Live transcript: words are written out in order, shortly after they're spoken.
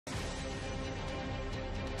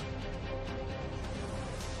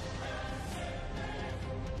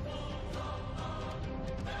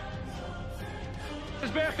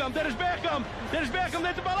Bergkamp, Dennis Bergkamp. Dennis Bergkamp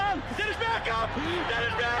neemt de bal aan. Dennis Bergkamp.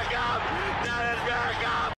 Dennis Bergkamp. Dennis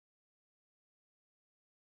Bergkamp.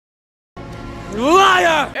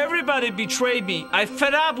 Liar! Everybody betrayed me. I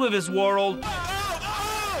fed up with this world.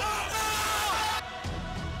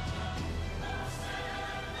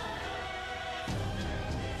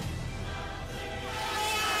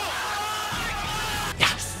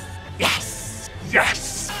 Yes! Yes!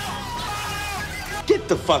 Yes! Get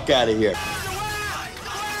the fuck out of here.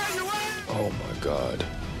 Oh my God.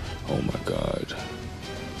 Oh my God.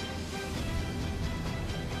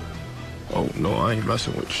 Oh no, I ain't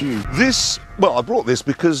messing with you. This, well, I brought this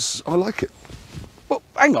because I like it. Well,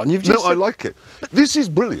 hang on, you've just... No, I like it. This is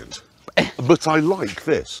brilliant, but I like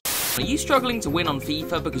this. Are you struggling to win on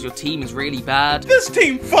FIFA because your team is really bad? This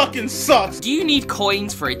team fucking sucks! Do you need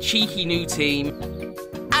coins for a cheeky new team?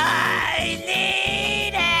 I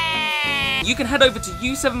need it! You can head over to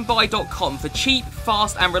u7buy.com for cheap,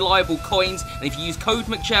 fast and reliable coins, and if you use code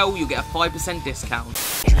Mcjell, you'll get a 5% discount.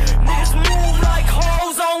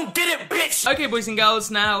 Okay, boys and girls,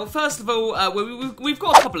 now, first of all, we've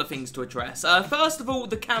got a couple of things to address. First of all,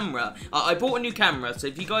 the camera. I bought a new camera, so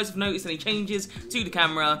if you guys have noticed any changes to the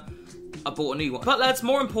camera, I bought a new one. But lads,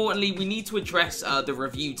 more importantly, we need to address the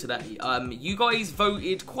review today. You guys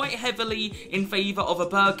voted quite heavily in favour of a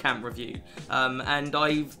Bergkamp review, and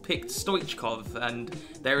I've picked STOICHKOV, and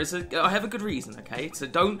I have a good reason, okay? So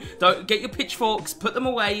don't get your pitchforks, put them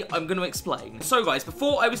away, I'm going to explain. So guys,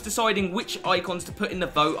 before I was deciding which icons to put in the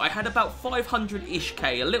vote, I had about 500-ish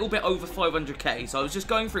K, a little bit over 500K, so I was just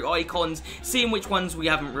going through icons, seeing which ones we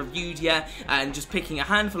haven't reviewed yet, and just picking a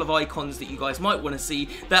handful of icons that you guys might want to see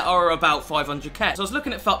that are about 500K. So I was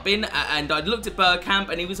looking at Futbin, and I looked at Bergkamp,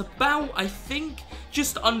 and he was about, I think,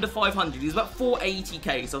 just under 500. He was about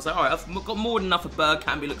 480K. So I was like, alright, I've got more than enough of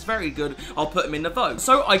Bergkamp. He looks very good. I'll put him in the vote.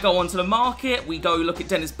 So I go onto the market. We go look at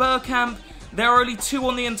Dennis Bergkamp. There are only 2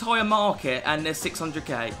 on the entire market, and they're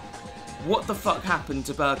 600K. What the fuck happened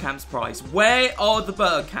to Bergkamp's price? Where are the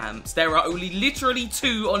Bergkamps? There are only literally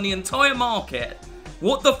 2 on the entire market.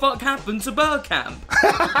 What the fuck happened to Bergkamp?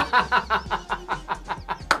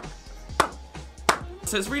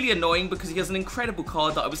 So it's really annoying because he has an incredible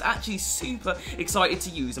card that I was actually super excited to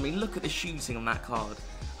use. I mean, look at the shooting on that card.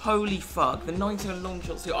 Holy fuck, the 91 long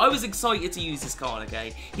shots. I was excited to use this card,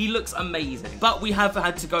 okay? He looks amazing. But we have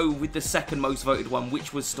had to go with the second most voted one,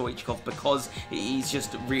 which was STOICHKOV, because he's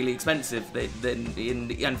just really expensive, and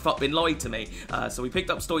Futbin lied to me. So we picked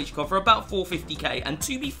up STOICHKOV for about 450K. And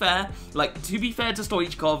to be fair to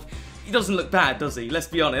STOICHKOV, he doesn't look bad, does he? Let's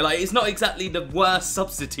be honest. Like, it's not exactly the worst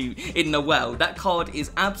substitute in the world. That card is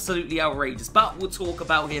absolutely outrageous, but we'll talk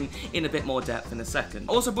about him in a bit more depth in a second.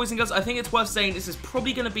 Also, boys and girls, I think it's worth saying this is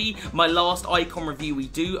probably going to be my last icon review we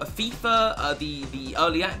do. A FIFA, the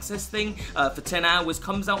early access thing for 10 hours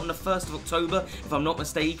comes out on the 1st of October, if I'm not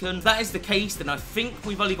mistaken. If that is the case, then I think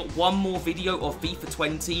we've only got one more video of FIFA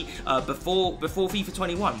 20 before FIFA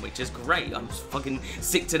 21, which is great. I'm just fucking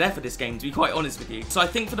sick to death of this game, to be quite honest with you. So I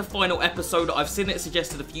think for the final episode, I've seen it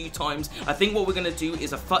suggested a few times. I think what we're going to do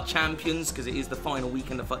is a FUT Champions, because it is the final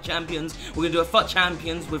weekend of FUT Champions. We're going to do a FUT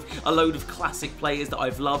Champions with a load of classic players that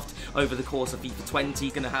I've loved over the course of FIFA 20.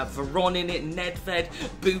 Going to have Veron in it, Nedved,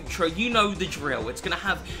 Butra, you know the drill. It's going to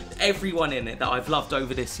have everyone in it that I've loved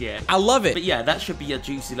over this year. I love it. But yeah, that should be a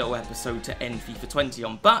juicy little episode to end FIFA 20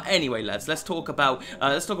 on. But anyway, lads, let's talk about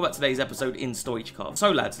today's episode in STOICHKOV.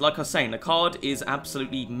 So lads, like I was saying, the card is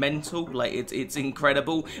absolutely mental. Like, it's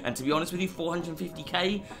incredible, and to be honest with you,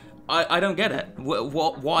 450K, I don't get it.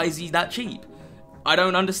 Why is he that cheap? I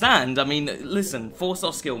don't understand. I mean, listen,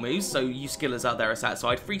 4-star skill moves, so you skillers out there are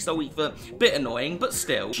satisfied. 3-star weak foot, bit annoying, but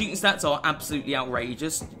still. Shooting stats are absolutely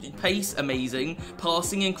outrageous. Pace, amazing.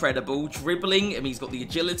 Passing, incredible. Dribbling, I mean, he's got the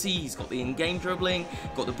agility, he's got the in-game dribbling,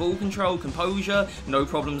 got the ball control, composure, no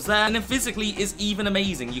problems there. And then physically is even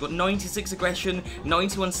amazing. You got 96 aggression,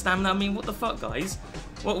 91 stamina. I mean, what the fuck, guys?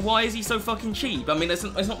 Well, why is he so fucking cheap? I mean, it's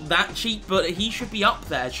not that cheap, but he should be up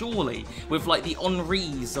there, surely, with, like, the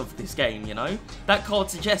Henrys of this game, you know? That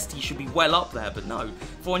card suggests he should be well up there, but no.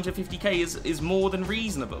 450K is more than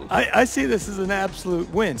reasonable. I see this as an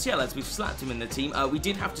absolute win. So yeah, lads, we've slapped him in the team. We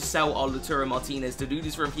did have to sell our Lautaro Martinez to do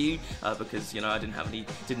this review, because, you know, I didn't have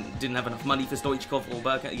enough money for STOICHKOV or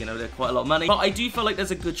Bergkamp, you know, they're quite a lot of money. But I do feel like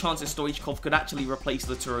there's a good chance that STOICHKOV could actually replace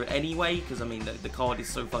Lautaro anyway, because, I mean, the card is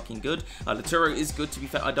so fucking good. Lautaro is good, to be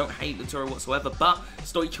fair. I don't hate Lautaro whatsoever, but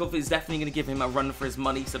STOICHKOV is definitely going to give him a run for his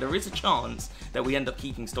money, so there is a chance that we end up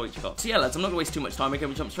keeping STOICHKOV. So yeah, lads, I'm not going to waste too much time. We're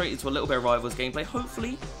going to jump straight into a little bit of Rivals gameplay.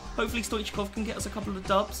 Hopefully STOICHKOV can get us a couple of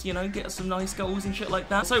dubs, you know, get us some nice goals and shit like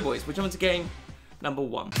that. So boys, we're jumping to game number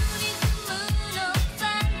 1.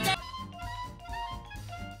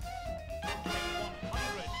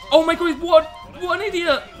 Oh my god, what an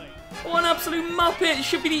idiot. What an absolute muppet. It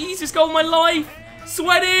should be the easiest goal of my life.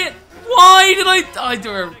 Sweat it. Why did I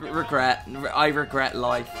do regret. I regret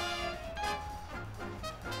life.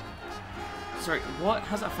 Sorry, what?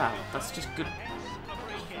 How's that foul? That's just good.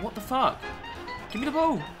 What the fuck? Give me the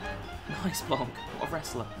ball. Nice block. What a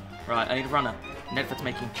wrestler. Right, I need a runner. Nedved's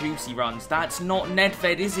making juicy runs. That's not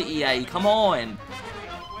Nedved, is it, EA? Come on.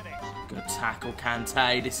 Good tackle,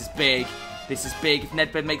 Kante. This is big. This is big. If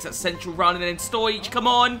Nedved makes that central run and then Stoich, come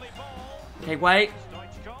on. Okay, wait.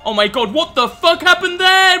 Oh my god, what the fuck happened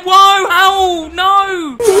there? Whoa, how?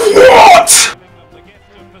 No! What?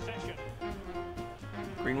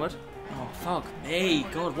 Greenwood? Oh, fuck me.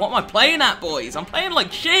 God, what am I playing at, boys? I'm playing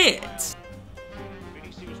like shit.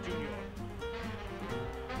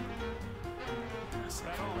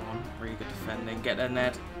 Really good defending. Get there,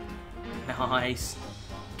 Ned. Nice.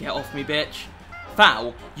 Get off me, bitch.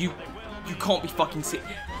 Foul? You can't be fucking sick.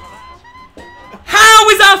 How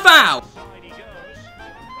is that foul?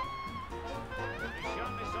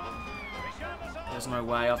 There's no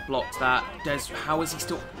way. I've blocked that. How is he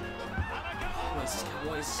still...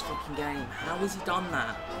 What is this fucking game? How has he done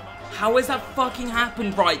that? How has that fucking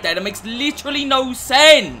happened right there? That makes literally no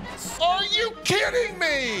sense. Are you kidding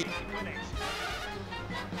me?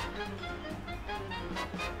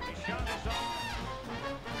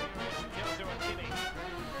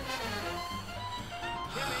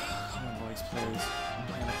 Come on, boys, please. I'm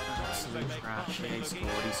playing like absolute trash. He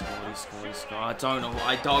scored. I don't know what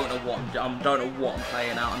I'm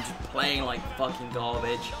playing out. I'm just playing like fucking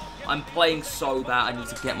garbage. I'm playing so bad. I need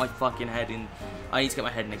to get my fucking head in. I need to get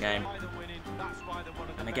my head in the game.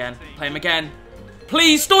 And again, play him again.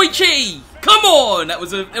 Please, Stoichy! Come on! It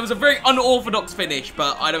was a very unorthodox finish,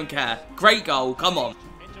 but I don't care. Great goal. Come on.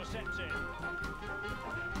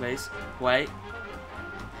 Please, wait.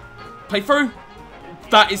 Play through.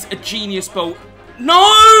 That is a genius ball.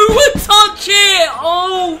 No! Touch it!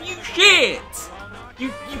 Oh, you shit!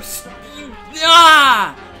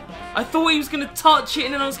 Ah! I thought he was going to touch it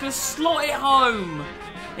and then I was going to slot it home.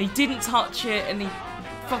 And he didn't touch it and he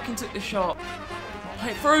fucking took the shot.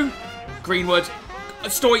 Play it through. Greenwood.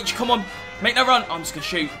 Stoich, come on. Make that run. I'm just going to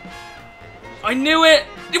shoot. I knew it.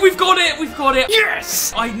 We've got it. We've got it.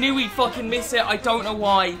 Yes! I knew he'd fucking miss it. I don't know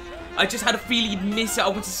why. I just had a feeling he'd miss it. I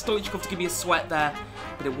wanted STOICHKOV to give me a sweat there.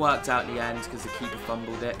 But it worked out in the end because the keeper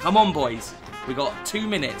fumbled it. Come on, boys. We got 2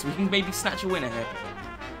 minutes. We can maybe snatch a winner here.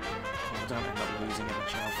 Oh, don't end up losing it,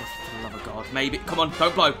 Mcjell, for the love of God. Maybe. Come on,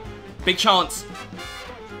 don't blow. Big chance.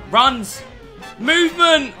 Runs.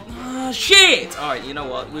 Movement. Shit! Alright, you know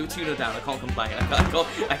what? We were 2-0 down. I can't complain.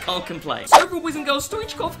 I can't complain. So overall, boys and girls,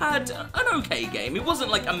 STOICHKOV had an okay game. It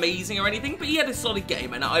wasn't like amazing or anything, but he had a solid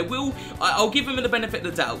game, and I'll give him the benefit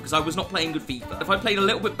of the doubt because I was not playing good FIFA. If I played a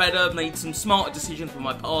little bit better, made some smarter decisions with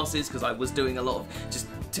my passes because I was doing a lot of just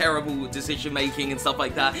terrible decision making and stuff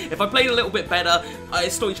like that. If I played a little bit better,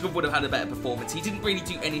 STOICHKOV would have had a better performance. He didn't really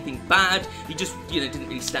do anything bad. He just, didn't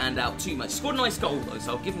really stand out too much. Scored a nice goal though,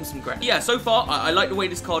 so I'll give him some credit. Yeah, so far I like the way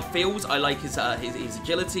this card feels. I like his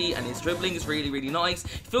agility and his dribbling is really, really nice.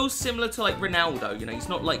 It feels similar to like Ronaldo. He's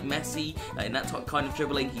not like Messi in that kind of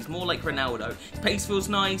dribbling. He's more like Ronaldo. His pace feels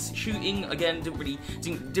nice. Shooting again didn't really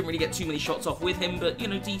get too many shots off with him, but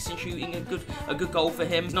decent shooting, a good goal for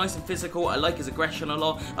him. He's nice and physical. I like his aggression a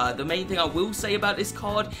lot. The main thing I will say about this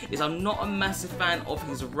card is I'm not a massive fan of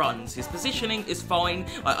his runs. His positioning is fine.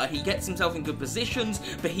 He gets himself in good positions,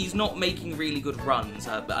 but he's not making really good runs.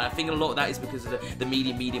 But I think a lot of that is because of the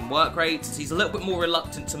medium work rates. He's a little bit more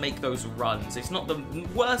reluctant to make those runs. It's not the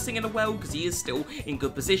worst thing in the world because he is still in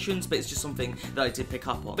good positions, but it's just something that I did pick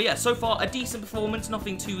up on. But yeah, so far a decent performance,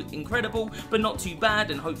 nothing too incredible, but not too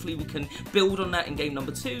bad, and hopefully we can build on that in game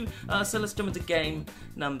number 2. So let's jump into game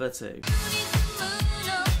number 2.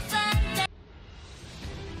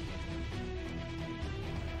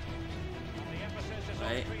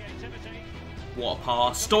 What a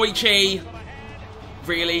pass. Stoichy!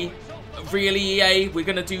 Really? Really, EA? We're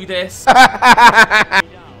gonna do this? Shit.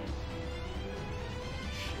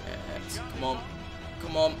 Come on.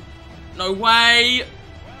 Come on. No way!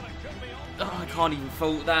 Oh, I can't even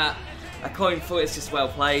fault that. I can't even fault it's just well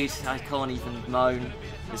played. I can't even moan.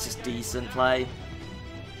 It's just decent play.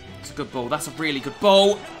 It's a good ball. That's a really good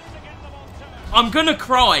ball. I'm gonna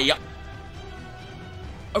cry.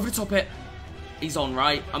 Over the top it. He's on,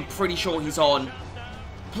 right? I'm pretty sure he's on.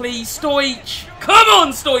 Please, Stoich! Come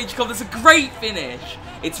on, STOICHKOV! That's a great finish.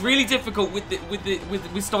 It's really difficult with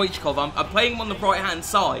STOICHKOV. I'm playing him on the right-hand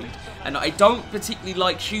side, and I don't particularly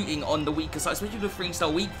like shooting on the weaker side, especially with a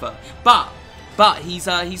freestyle weak foot. But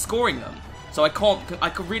he's scoring them. So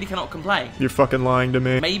I really cannot complain. You're fucking lying to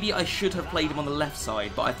me. Maybe I should have played him on the left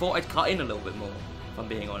side, but I thought I'd cut in a little bit more, if I'm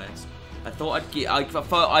being honest. I thought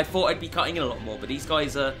I'd be cutting in a lot more, but these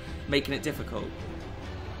guys are making it difficult.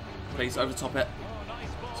 Please overtop it.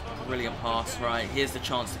 It's a brilliant pass, right? Here's the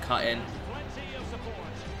chance to cut in.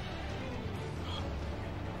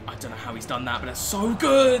 I don't know how he's done that, but it's so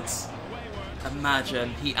good!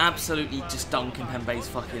 Imagine, he absolutely just dunked Kimpembe's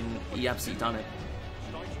fucking... He absolutely done it.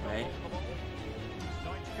 Right?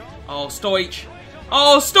 Oh, Stoich!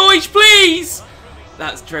 Oh, Stoich, please!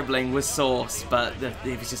 That's dribbling with sauce, but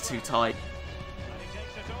it was just too tight.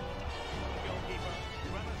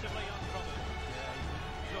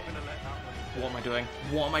 What am I doing?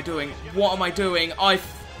 What am I doing? What am I doing? I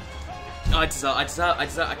deserve. I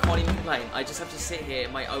can't even complain. I just have to sit here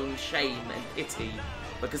in my own shame and pity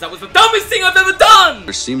because that was the dumbest thing I've ever done!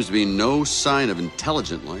 There seems to be no sign of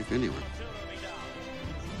intelligent life anywhere.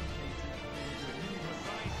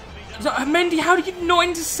 Mendy, how did you not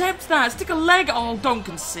intercept that? Stick a leg. Oh, don't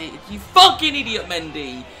concede. You fucking idiot,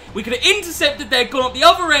 Mendy. We could have intercepted there, gone up the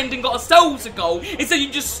other end and got ourselves a goal. Instead, you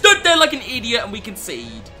just stood there like an idiot and we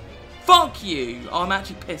concede. Fuck you. Oh, I'm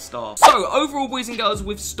actually pissed off. So, overall, boys and girls,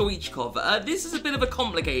 with STOICHKOV, this is a bit of a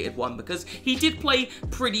complicated one because he did play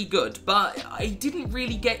pretty good, but he didn't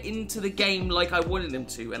really get into the game like I wanted him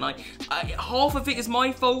to, and half of it is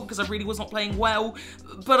my fault because I really was not playing well,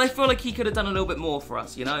 but I feel like he could have done a little bit more for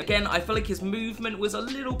us, you know? Again, I feel like his movement was a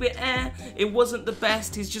little bit it wasn't the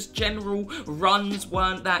best, his just general runs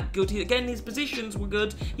weren't that good. Again, his positions were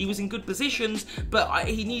good, he was in good positions, but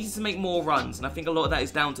he needed to make more runs, and I think a lot of that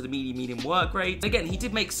is down to the medium work rate. Again, he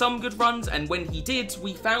did make some good runs, and when he did,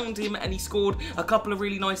 we found him and he scored a couple of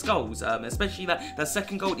really nice goals, especially that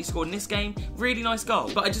second goal that he scored in this game. Really nice goal.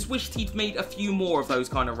 But I just wished he'd made a few more of those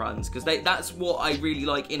kind of runs, because that's what I really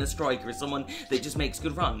like in a striker, is someone that just makes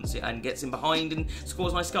good runs and gets in behind and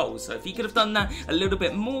scores nice goals. So if he could have done that a little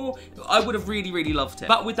bit more, I would have really, really loved him.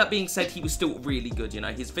 But with that being said, he was still really good, you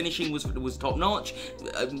know. His finishing was top notch,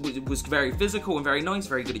 was very physical and very nice,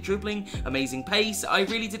 very good at dribbling, amazing pace. I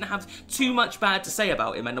really didn't have too much bad to say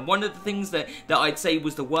about him, and one of the things that I'd say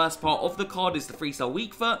was the worst part of the card is the freestyle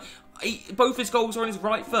weak foot. Both his goals are on his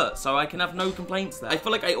right foot, so I can have no complaints there. I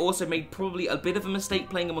feel like I also made probably a bit of a mistake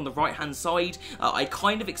playing him on the right-hand side. I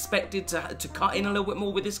kind of expected to cut in a little bit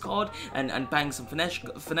more with this card and bang some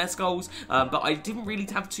finesse goals, but I didn't really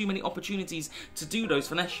have too many opportunities to do those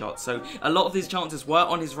finesse shots, so a lot of his chances were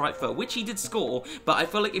on his right foot, which he did score, but I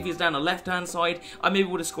feel like if he was down the left-hand side, I maybe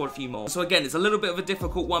would have scored a few more. So again, it's a little bit of a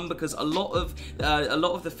difficult one because a lot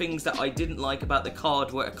of the things that I didn't like about the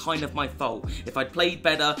card were kind of my fault. If I'd played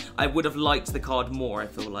better, I would have liked the card more, I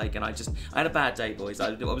feel like, and I had a bad day, boys.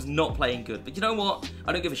 I was not playing good, but you know what?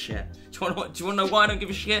 I don't give a shit. Do you want to know why I don't give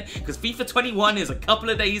a shit? Because FIFA 21 is a couple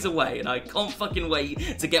of days away, and I can't fucking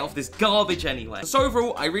wait to get off this garbage anyway. So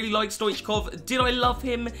overall, I really like STOICHKOV. Did I love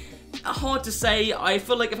him? Hard to say. I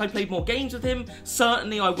feel like if I played more games with him,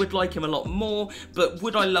 certainly I would like him a lot more, but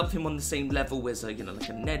would I love him on the same level as like a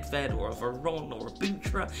Nedved or a Veron or a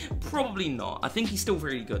Butra? Probably not. I think he's still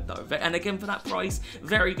really good though, and again for that price,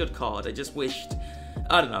 very good card. I just wished,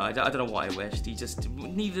 I don't know, I don't know why I wished. He just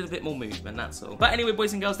needed a bit more movement, that's all. But anyway,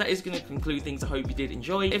 boys and girls, that is going to conclude things. I hope you did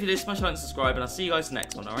enjoy. If you did, smash like and subscribe, and I'll see you guys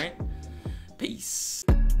next one, alright? Peace.